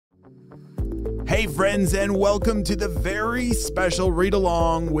Hey friends, and welcome to the very special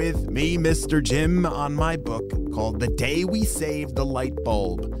read-along with me, Mr. Jim, on my book called The Day We Saved the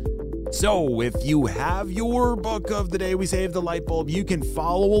Lightbulb. So if you have your book of The Day We Saved the Lightbulb, you can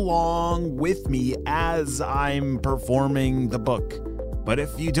follow along with me as I'm performing the book. But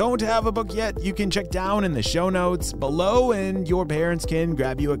if you don't have a book yet, you can check down in the show notes below and your parents can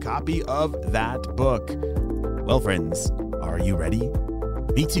grab you a copy of that book. Well, friends, are you ready?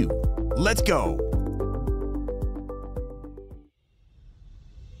 Me too. Let's go!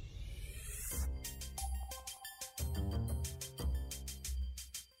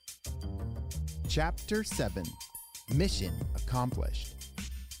 Chapter 7, Mission Accomplished.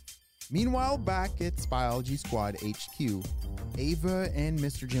 Meanwhile, back at Biology Squad HQ, Ava and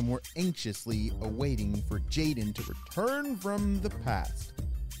Mr. Jim were anxiously awaiting for Jaden to return from the past.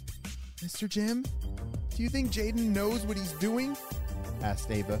 Mr. Jim, do you think Jaden knows what he's doing?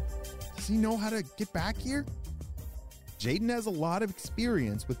 Asked Ava. Does he know how to get back here? Jaden has a lot of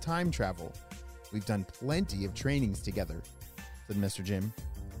experience with time travel. We've done plenty of trainings together, said Mr. Jim.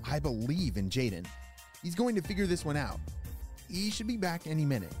 I believe in Jaden. He's going to figure this one out. He should be back any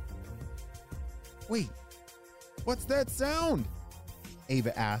minute. Wait, what's that sound?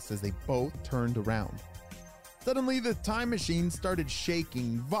 Ava asked as they both turned around. Suddenly, the time machine started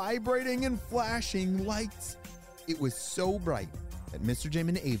shaking, vibrating, and flashing lights. It was so bright that Mr. Jim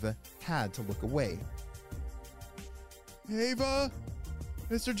and Ava had to look away. Ava?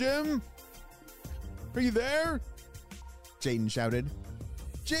 Mr. Jim? Are you there? Jaden shouted.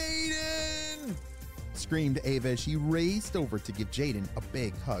 Jaden! Screamed Ava as she raced over to give Jaden a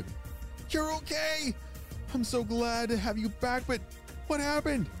big hug. You're okay! I'm so glad to have you back, but what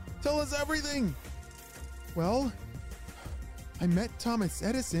happened? Tell us everything! Well, I met Thomas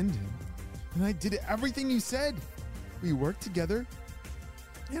Edison, and I did everything you said. We worked together,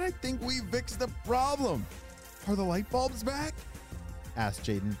 and I think we fixed the problem. Are the light bulbs back? Asked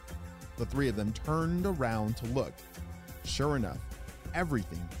Jaden. The three of them turned around to look. Sure enough,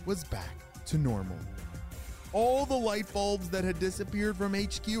 everything was back to normal. All the light bulbs that had disappeared from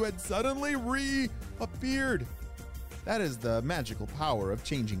HQ had suddenly reappeared. That is the magical power of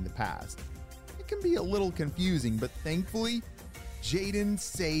changing the past. It can be a little confusing, but thankfully, Jaden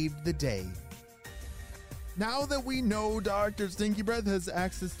saved the day. Now that we know Dr. Stinky Breath has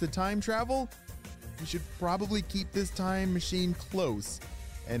access to time travel, we should probably keep this time machine close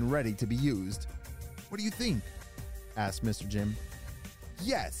and ready to be used. What do you think? Asked Mr. Jim.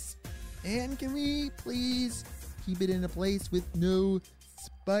 Yes. And can we please keep it in a place with no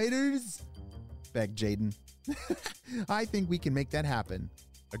spiders? Begged Jaden. I think we can make that happen,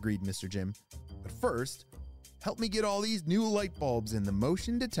 agreed Mr. Jim. But first, help me get all these new light bulbs in the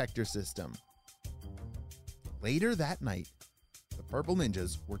motion detector system. Later that night, the Purple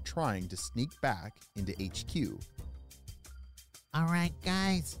Ninjas were trying to sneak back into HQ. All right,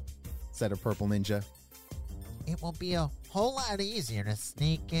 guys, said a Purple Ninja. it will be a whole lot easier to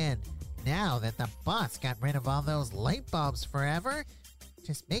sneak in now that the boss got rid of all those light bulbs forever.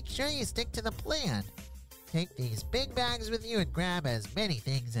 Just make sure you stick to the plan. Take these big bags with you and grab as many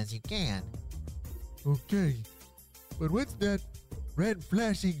things as you can. Okay, but what's that red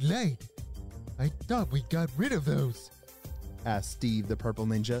flashing light? I thought we got rid of those. Asked Steve the Purple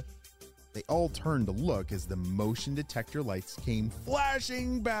Ninja. They all turned to look as the motion detector lights came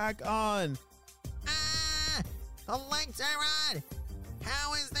flashing back on. Ah! The lights are on!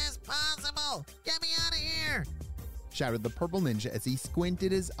 How is this possible? Get me out of here! Shouted the Purple Ninja as he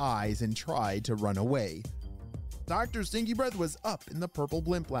squinted his eyes and tried to run away. Dr. Stinky Breath was up in the Purple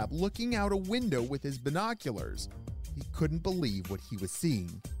Blimp Lab looking out a window with his binoculars. He couldn't believe what he was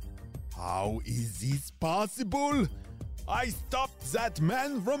seeing. How is this possible? I stopped that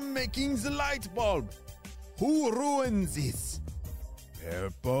man from making the light bulb. Who ruined this?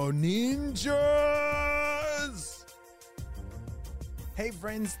 Purple Ninjas! Hey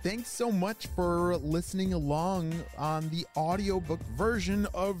friends, thanks so much for listening along on the audiobook version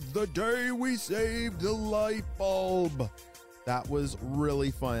of The Day We Saved the Light Bulb. That was really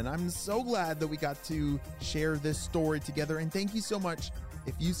fun. I'm so glad that we got to share this story together, and thank you so much.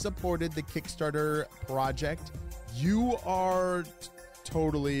 If you supported the Kickstarter project, you are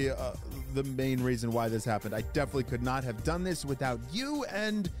totally the main reason why this happened. I definitely could not have done this without you,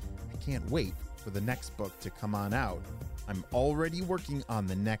 and I can't wait for the next book to come on out. I'm already working on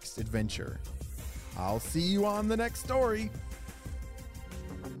the next adventure. I'll see you on the next story.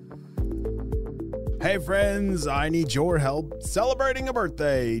 Hey friends, I need your help celebrating a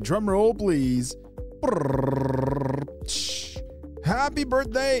birthday. Drum roll, please. Happy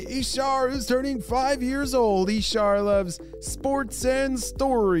birthday, Ishar, who's turning 5 years old. Ishar loves sports and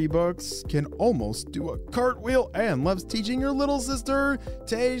storybooks, can almost do a cartwheel, and loves teaching your little sister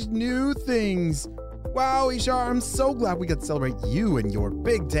Tej new things. Wow, Ishar, I'm so glad we got to celebrate you and your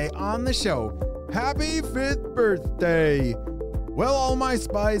big day on the show. Happy 5th birthday. Well, all my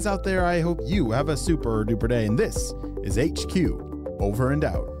spies out there, I hope you have a super duper day. And this is HQ, over and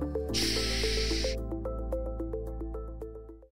out.